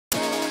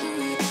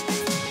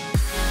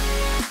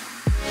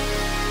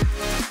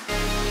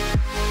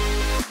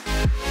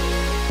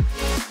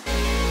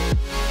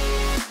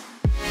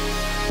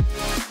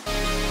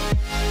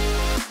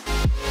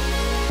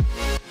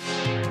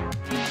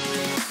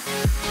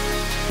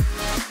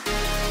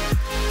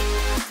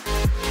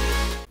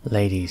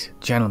Ladies,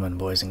 gentlemen,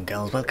 boys and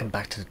girls, welcome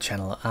back to the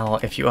channel.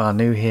 If you are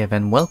new here,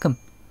 then welcome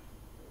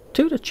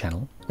to the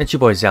channel. It's your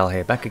boy Zal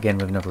here, back again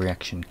with another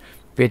reaction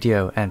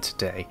video, and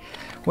today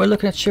we're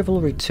looking at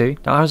Chivalry 2.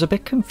 Now, I was a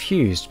bit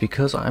confused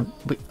because I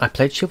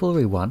played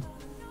Chivalry 1,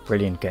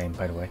 brilliant game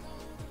by the way,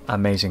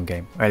 amazing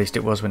game, or at least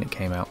it was when it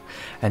came out,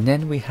 and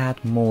then we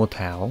had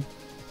Mortal,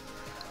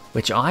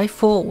 which I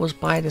thought was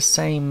by the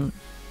same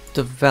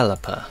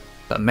developer.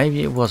 But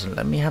maybe it wasn't.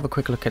 Let me have a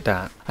quick look at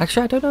that.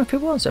 Actually, I don't know if it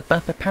was,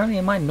 but apparently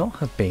it might not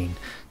have been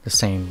the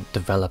same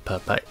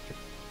developer, but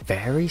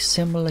very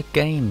similar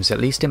games, at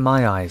least in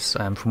my eyes.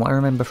 From what I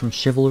remember from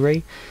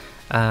Chivalry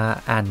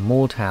and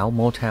Mortal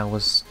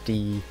was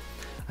the,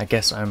 I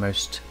guess,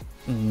 almost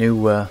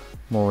newer,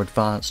 more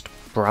advanced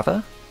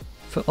brother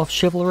of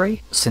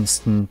Chivalry.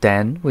 Since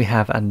then, we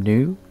have a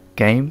new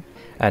game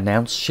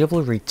announced,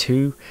 Chivalry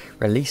 2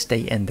 release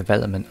date and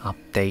development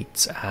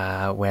updates,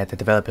 where the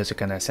developers are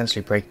going to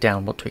essentially break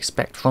down what to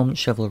expect from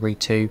Chivalry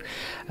 2,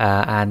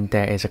 and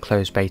there is a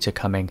closed beta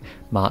coming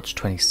March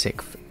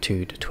 26th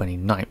to the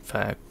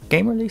 29th.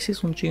 Game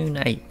releases on June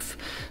 8th,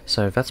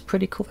 so that's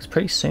pretty cool. That's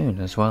pretty soon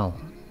as well,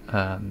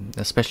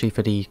 especially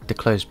for the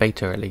closed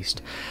beta at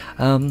least.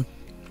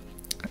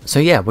 So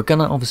yeah, we're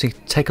gonna obviously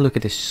take a look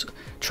at this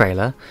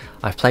trailer.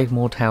 I've played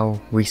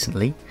Mortal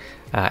recently.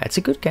 It's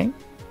a good game.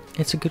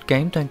 It's a good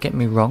game, don't get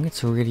me wrong.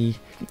 It's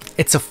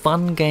a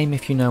fun game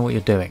if you know what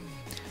you're doing,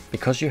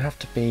 because you have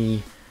to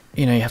be,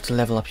 you have to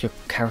level up your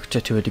character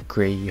to a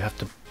degree. You have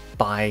to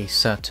buy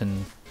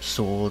certain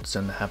swords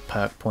and have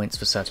perk points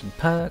for certain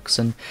perks,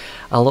 and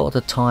a lot of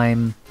the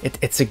time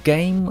it's a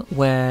game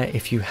where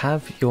if you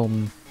have your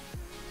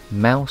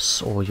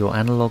mouse or your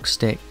analog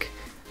stick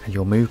and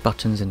your move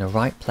buttons in the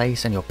right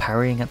place and you're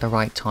parrying at the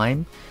right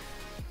time,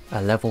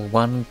 a level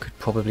 1 could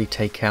probably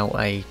take out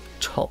a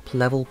top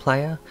level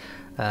player.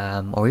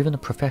 Or even a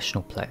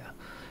professional player.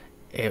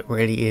 It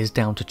really is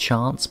down to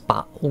chance,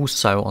 but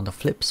also on the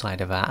flip side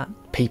of that,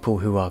 people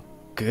who are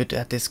good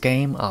at this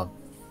game are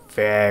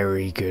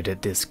very good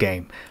at this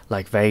game.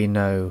 Like, they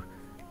know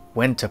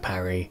when to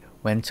parry,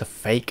 when to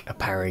fake a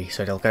parry,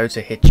 so they'll go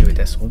to hit you with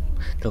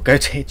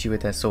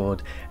their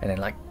sword, and then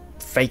like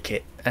fake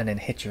it and then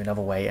hit you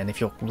another way. And if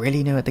you're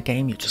really new at the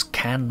game, you just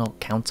cannot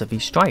counter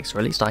these strikes, or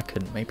at least I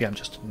couldn't. Maybe I'm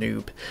just a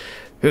noob,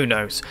 who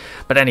knows.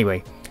 But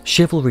anyway,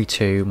 Chivalry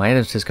 2, my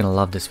editor's going to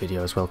love this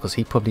video as well, because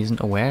he probably isn't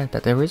aware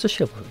that there is a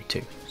Chivalry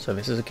 2. So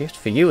this is a gift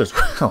for you as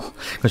well,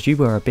 because you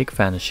were a big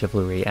fan of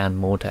Chivalry and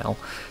Mortal.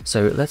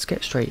 So let's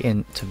get straight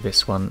into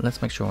this one.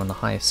 Let's make sure we're on the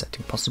highest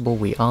setting possible.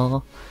 We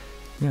are,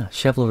 yeah,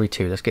 Chivalry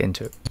 2. Let's get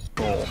into it.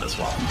 Roll as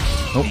well.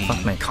 Oh,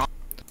 fuck me.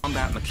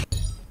 Combat mechanics.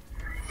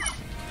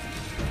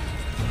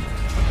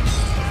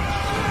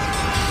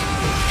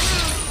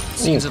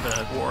 Scenes of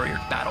a warrior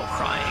battle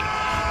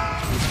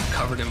crying,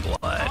 covered in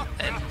blood,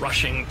 and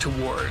rushing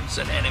towards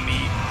an enemy.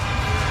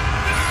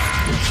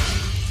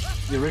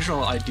 The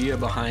original idea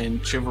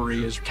behind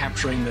Chivalry is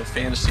capturing the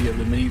fantasy of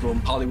the medieval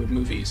Hollywood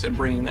movies and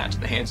bringing that to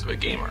the hands of a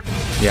gamer.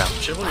 Yeah.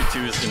 Chivalry 2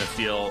 is going to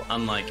feel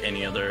unlike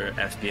any other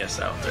FPS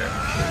out there.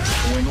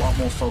 We're a lot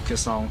more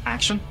focused on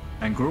action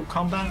and group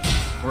combat.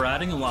 We're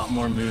adding a lot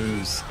more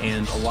moves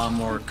and a lot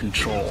more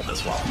control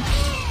as well.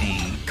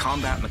 The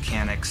combat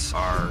mechanics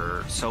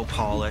are so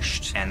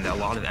polished, and a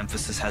lot of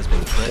emphasis has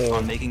been put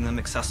on making them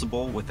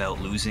accessible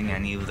without losing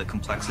any of the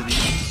complexity.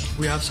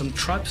 We have some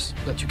traps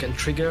that you can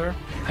trigger,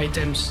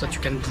 items that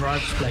you can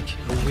drop, like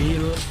a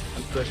wheel,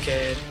 a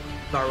bucket,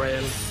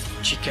 barrel,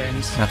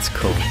 chickens. That's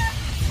cool.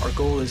 Our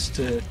goal is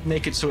to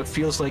make it so it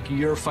feels like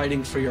you're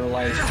fighting for your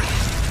life.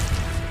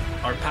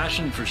 Our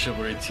passion for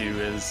Chivalry 2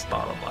 is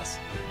bottomless.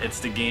 It's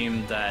the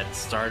game that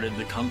started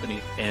the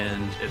company,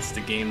 and it's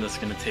the game that's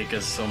going to take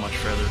us so much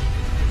further.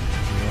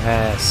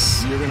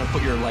 Yes. You're going to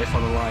put your life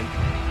on the line.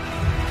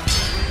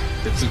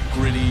 It's a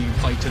gritty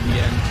fight to the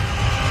end.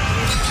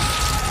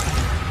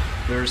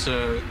 There's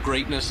a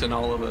greatness in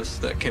all of us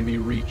that can be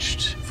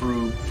reached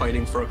through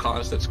fighting for a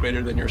cause that's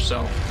greater than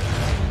yourself.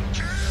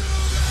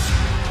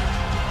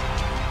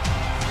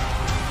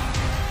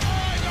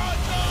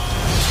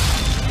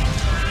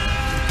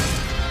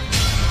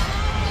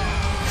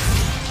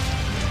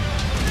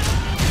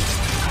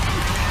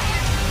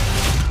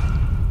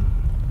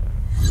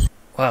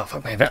 Wow,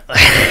 fuck me, that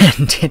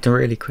ended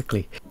really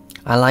quickly.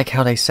 I like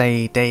how they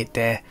say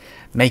they're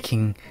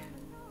making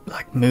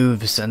like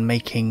moves and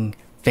making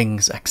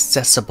things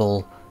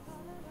accessible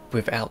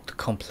without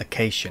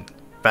complication.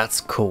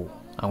 That's cool.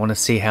 I want to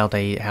see how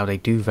they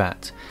do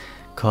that.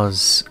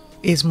 Cause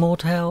is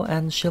Mortal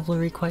and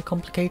Chivalry quite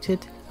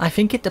complicated? I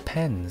think it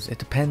depends. It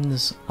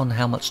depends on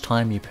how much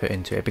time you put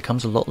into it. It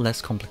becomes a lot less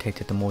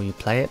complicated the more you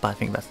play it, but I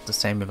think that's the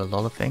same with a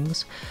lot of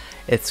things.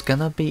 It's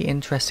gonna be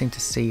interesting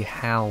to see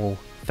how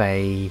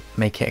they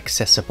make it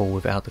accessible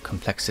without the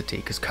complexity,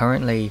 because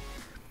currently,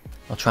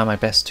 I'll try my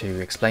best to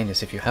explain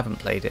this if you haven't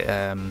played it,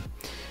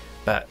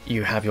 but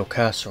you have your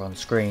cursor on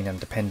screen, and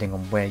depending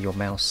on where your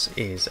mouse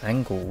is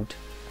angled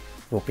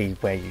will be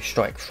where you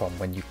strike from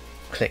when you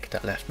click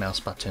that left mouse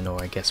button,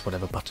 or I guess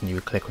whatever button you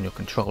would click on your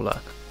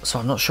controller. So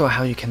I'm not sure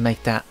how you can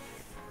make that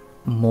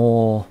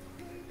more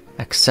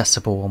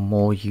accessible or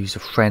more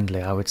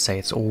user-friendly. I would say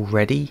it's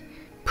already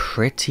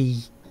pretty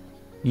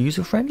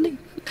user-friendly,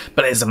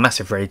 but it's a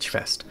massive rage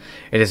fest.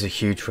 It is a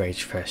huge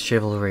rage fest.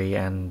 Chivalry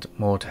and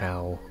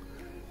Mordhau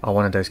are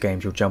one of those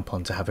games you'll jump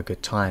on to have a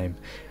good time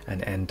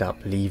and end up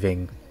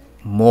leaving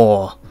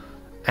more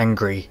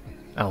angry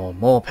or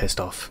more pissed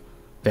off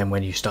than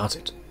when you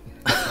started.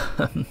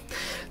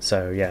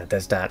 So yeah,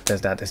 there's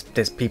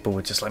people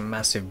with just like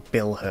massive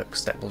bill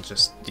hooks that will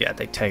just, yeah,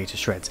 they tear you to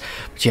shreds.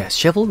 But yeah,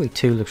 Chivalry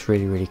 2 looks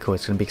really cool.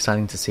 It's going to be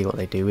exciting to see what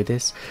they do with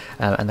this,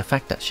 and the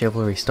fact that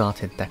Chivalry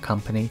started their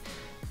company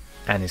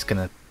and is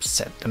going to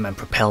set them and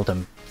propel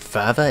them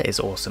further is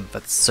awesome.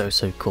 That's so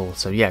cool.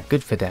 So yeah,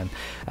 good for them.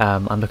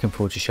 I'm looking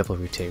forward to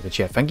Chivalry 2. But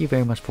yeah, thank you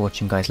very much for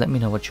watching, guys. Let me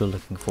know what you're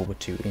looking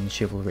forward to in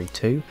Chivalry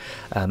 2,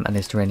 and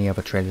is there any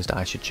other trailers that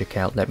I should check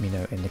out? Let me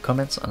know in the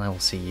comments, and I will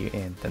see you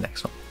in the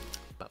next one.